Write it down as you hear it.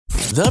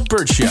The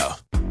Burt Show.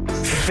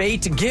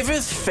 Fate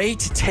giveth, fate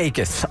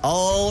taketh,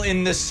 all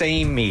in the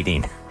same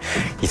meeting.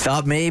 You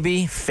thought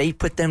maybe fate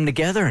put them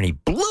together, and he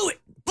blew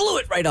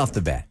it right off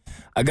the bat.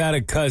 I got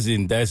a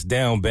cousin that's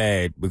down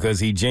bad because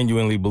he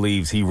genuinely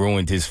believes he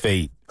ruined his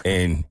fate,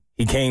 and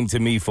he came to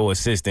me for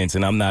assistance,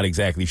 and I'm not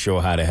exactly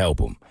sure how to help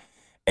him.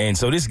 And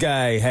so this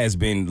guy has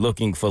been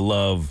looking for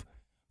love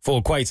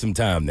for quite some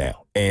time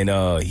now,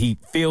 and he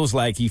feels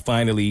like he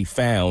finally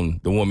found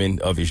the woman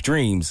of his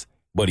dreams,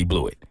 but he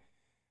blew it.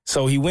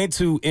 So he went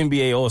to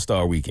NBA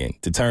All-Star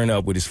Weekend to turn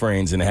up with his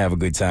friends and to have a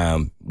good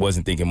time.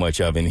 Wasn't thinking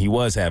much of it, and he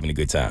was having a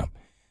good time.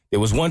 There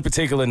was one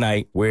particular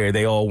night where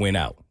they all went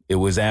out. It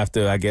was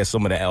after, I guess,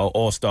 some of the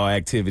All-Star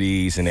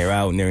activities, and they're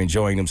out and they're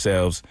enjoying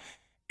themselves.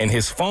 And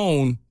his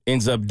phone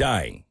ends up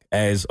dying,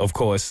 as, of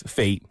course,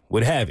 fate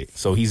would have it.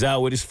 So he's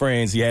out with his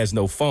friends. He has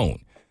no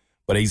phone,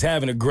 but he's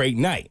having a great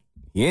night.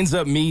 He ends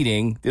up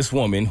meeting this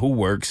woman who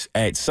works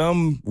at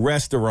some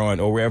restaurant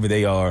or wherever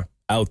they are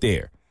out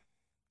there.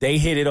 They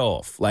hit it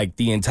off like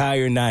the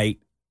entire night.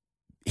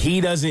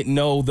 He doesn't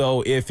know,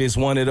 though, if it's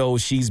one of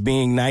those she's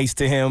being nice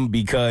to him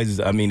because,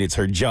 I mean, it's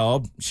her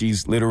job.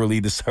 She's literally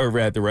the server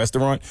at the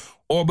restaurant,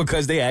 or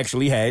because they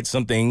actually had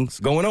some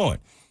things going on.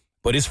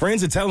 But his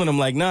friends are telling him,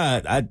 like,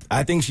 nah,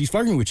 I think she's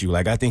flirting with you.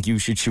 Like, I think you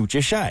should shoot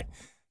your shot.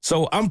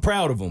 So I'm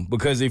proud of him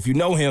because if you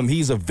know him,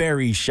 he's a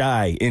very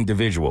shy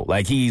individual.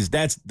 Like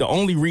that's the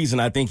only reason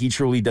I think he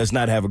truly does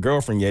not have a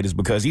girlfriend yet is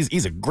because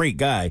he's a great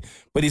guy,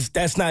 but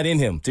that's not in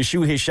him. To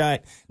shoot his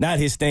shot, not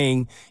his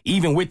thing.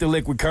 Even with the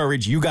liquid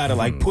courage, you got to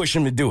like push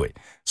him to do it.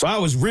 So I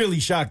was really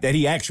shocked that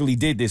he actually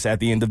did this at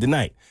the end of the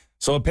night.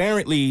 So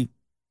apparently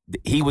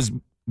he was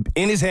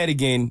in his head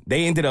again.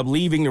 They ended up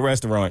leaving the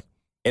restaurant.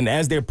 And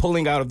as they're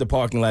pulling out of the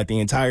parking lot the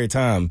entire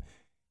time,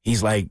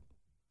 he's like,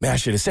 man, I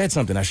should have said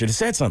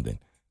something.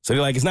 So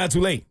they're like, it's not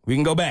too late. We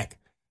can go back.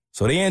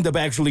 So they end up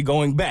actually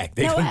going back.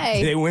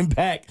 They went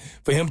back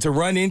for him to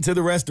run into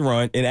the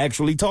restaurant and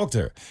actually talk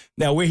to her.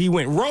 Now, where he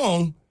went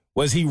wrong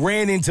was he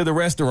ran into the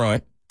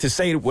restaurant to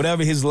say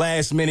whatever his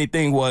last minute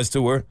thing was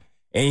to her,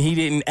 and he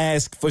didn't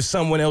ask for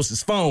someone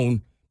else's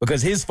phone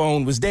because his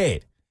phone was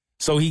dead.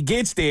 So he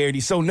gets there, and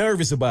he's so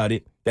nervous about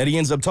it that he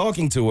ends up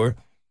talking to her,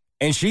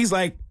 and she's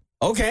like,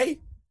 okay,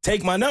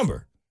 take my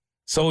number.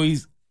 So he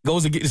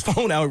goes to get his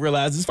phone out and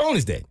realizes his phone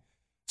is dead.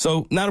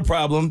 So not a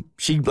problem.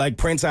 She like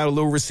prints out a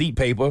little receipt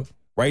paper,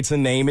 writes her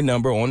name and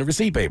number on the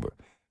receipt paper.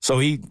 So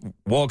he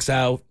walks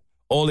out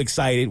all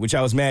excited, which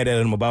I was mad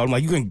at him about. I'm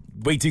like, you can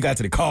wait till you got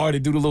to the car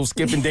to do the little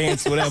skip and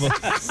dance, whatever.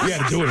 You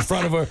had to do it in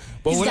front of her.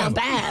 But He's whatever. not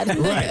bad.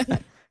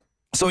 Right.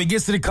 So he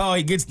gets to the car,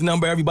 he gets the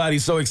number,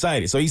 everybody's so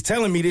excited. So he's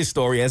telling me this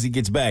story as he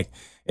gets back,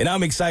 and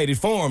I'm excited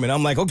for him. And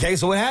I'm like, okay,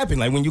 so what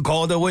happened? Like when you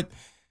called her, what?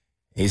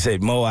 He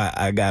said, Mo,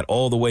 I got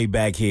all the way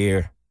back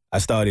here. I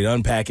started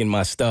unpacking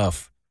my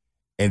stuff.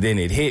 And then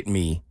it hit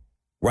me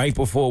right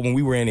before when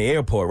we were in the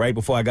airport, right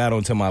before I got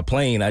onto my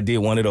plane. I did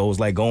one of those,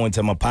 like going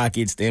to my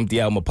pockets to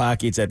empty out my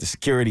pockets at the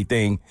security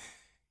thing.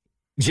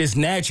 Just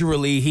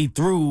naturally, he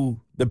threw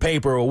the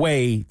paper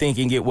away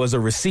thinking it was a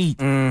receipt,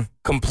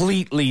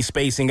 completely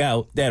spacing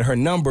out that her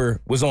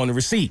number was on the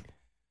receipt.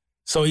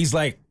 So he's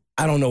like,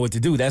 I don't know what to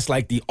do. That's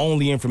like the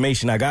only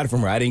information I got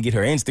from her. I didn't get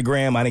her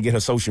Instagram. I didn't get her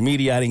social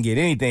media. I didn't get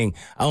anything.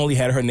 I only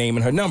had her name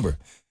and her number.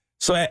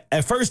 So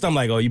at first I'm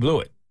like, oh, you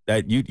blew it.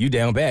 That you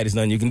down bad. There's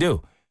nothing you can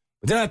do.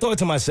 But then I thought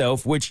to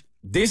myself, which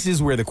this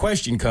is where the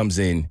question comes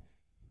in,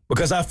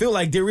 because I feel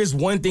like there is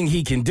one thing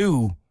he can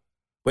do,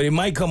 but it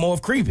might come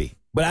off creepy.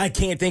 But I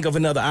can't think of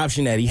another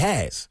option that he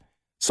has.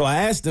 So I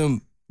asked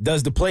him,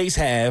 does the place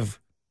have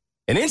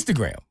an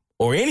Instagram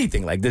or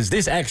anything? Like, does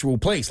this actual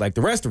place, like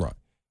the restaurant?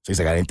 So he's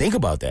like, I didn't think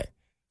about that.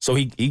 So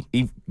he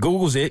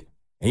Googles it,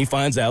 and he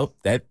finds out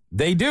that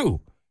they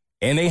do,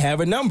 and they have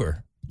a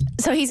number.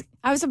 So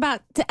I was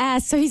about to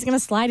ask, so he's going to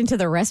slide into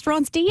the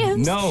restaurant's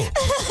DMs? No.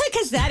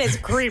 Because that is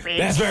creepy.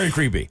 That's very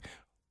creepy.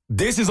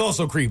 This is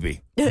also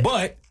creepy,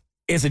 but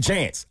it's a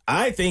chance.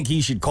 I think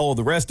he should call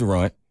the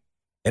restaurant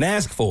and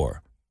ask for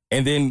her.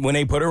 And then when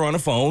they put her on the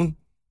phone,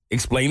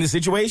 explain the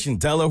situation.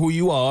 Tell her who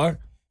you are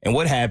and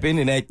what happened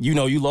and that,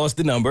 you lost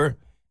the number.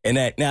 And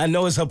that, now I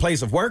know it's her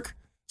place of work.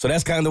 So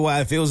that's kind of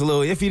why it feels a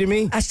little iffy to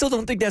me. I still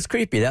don't think that's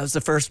creepy. That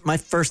was my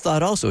first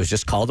thought also is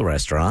just call the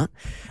restaurant.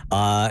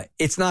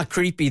 It's not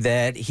creepy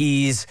that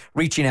he's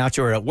reaching out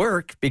to her at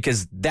work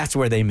because that's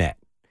where they met.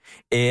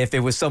 If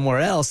it was somewhere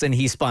else and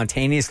he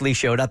spontaneously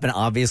showed up and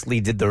obviously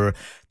did the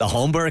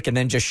homework and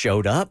then just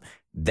showed up,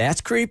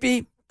 that's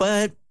creepy.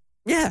 But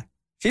yeah,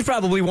 she's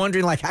probably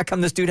wondering like, how come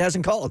this dude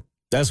hasn't called?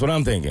 That's what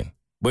I'm thinking.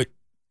 But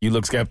you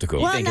look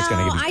skeptical. Well, think no, it's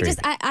gonna be creepy?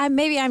 I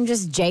maybe I'm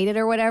just jaded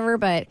or whatever,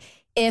 but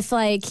if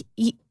like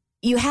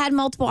you had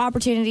multiple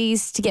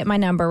opportunities to get my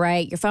number,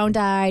 right? Your phone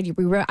died.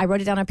 I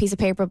wrote it down on a piece of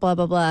paper, blah,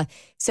 blah, blah.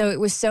 So it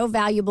was so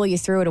valuable you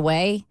threw it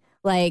away.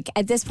 Like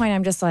at this point,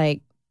 I'm just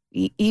like,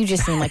 you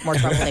just seem like more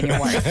trouble than you're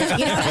worth.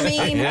 You know what I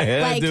mean? Yeah,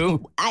 like, I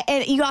do.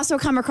 And you also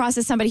come across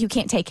as somebody who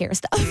can't take care of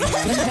stuff.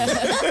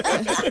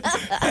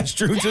 That's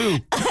true, too.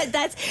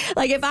 That's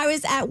like if I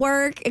was at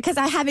work, because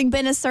I having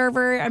been a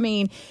server, I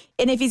mean,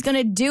 and if he's going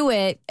to do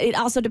it, it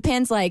also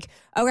depends like,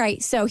 all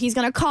right, so he's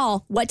going to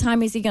call. What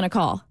time is he going to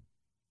call?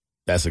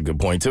 That's a good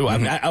point, too. I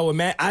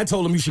mean, I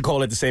told him you should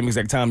call at the same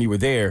exact time you were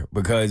there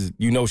because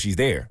you know she's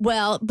there.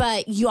 Well,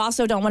 but you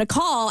also don't want to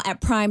call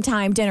at prime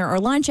time dinner or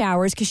lunch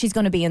hours because she's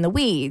going to be in the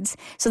weeds.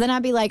 So then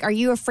I'd be like, are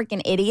you a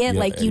freaking idiot? Yeah,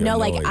 like, you know,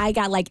 like annoyed. I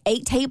got like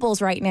 8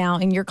 tables right now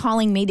and you're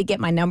calling me to get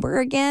my number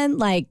again?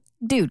 Like,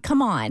 dude,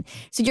 come on.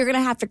 So you're going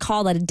to have to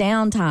call that a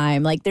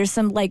downtime. Like there's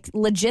some like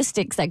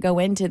logistics that go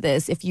into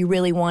this if you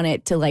really want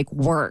it to like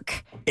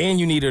work. And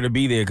you need her to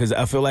be there because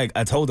I feel like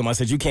I told him, I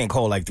said, you can't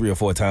call like 3 or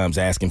 4 times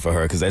asking for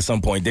her because at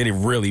some point then it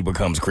really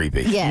becomes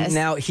creepy. Yes.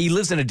 Now, he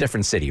lives in a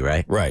different city,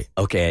 right? Right.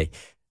 Okay.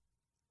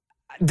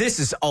 This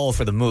is all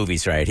for the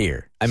movies right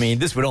here. I mean,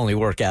 this would only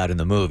work out in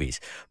the movies.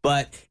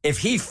 But if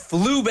he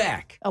flew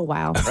back, Oh,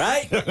 wow.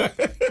 right?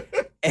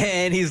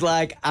 And he's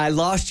like, I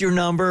lost your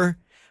number,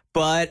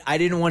 but I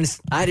didn't want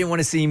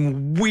to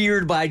seem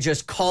weird by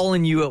just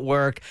calling you at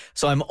work.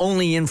 So I'm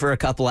only in for a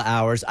couple of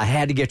hours. I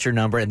had to get your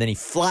number. And then he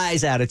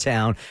flies out of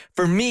town.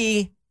 For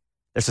me,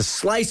 there's a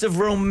slice of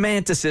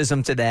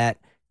romanticism to that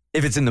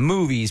if it's in the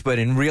movies, but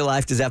in real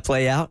life, does that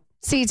play out?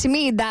 See, to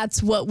me,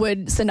 that's what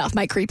would send off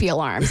my creepy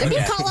alarms. If you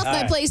call off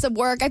my place of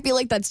work, I feel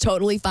like that's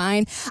totally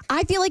fine.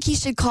 I feel like he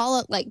should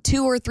call at like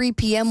 2 or 3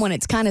 p.m. when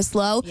it's kind of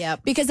slow.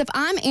 Yep. Because if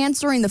I'm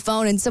answering the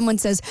phone and someone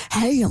says,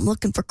 hey, I'm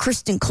looking for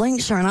Kristen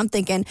Klingsher, and I'm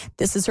thinking,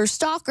 this is her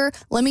stalker,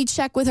 let me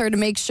check with her to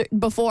make sure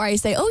before I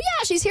say, oh,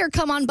 yeah, she's here,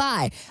 come on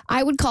by.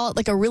 I would call it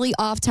like a really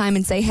off time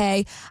and say,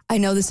 hey, I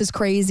know this is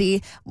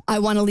crazy. I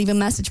want to leave a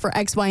message for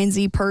X, Y, and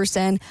Z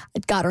person. I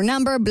got her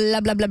number,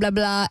 blah, blah, blah, blah,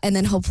 blah. And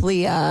then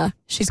hopefully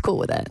she's cool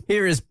with it.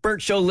 Here is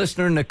Burt Show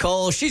listener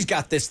Nicole. She's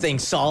got this thing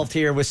solved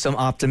here with some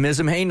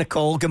optimism. Hey,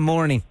 Nicole, good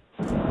morning.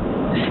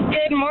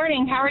 Good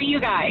morning. How are you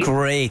guys?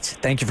 Great.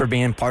 Thank you for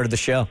being part of the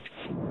show.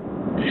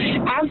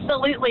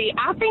 Absolutely.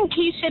 I think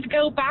he should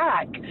go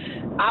back.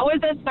 I was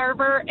a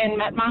server and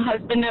met my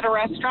husband at a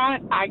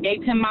restaurant. I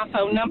gave him my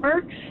phone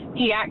number.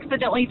 He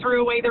accidentally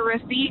threw away the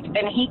receipt,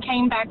 and he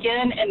came back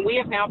in, and we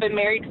have now been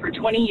married for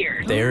 20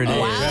 years. There it is.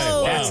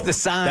 Wow. That's the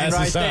sign That's the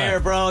right sign. there,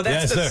 bro.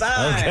 That's Yes, the sir.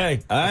 sign.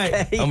 Okay. All right.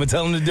 Okay. I'm going to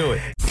tell him to do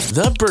it.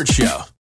 The Burt Show.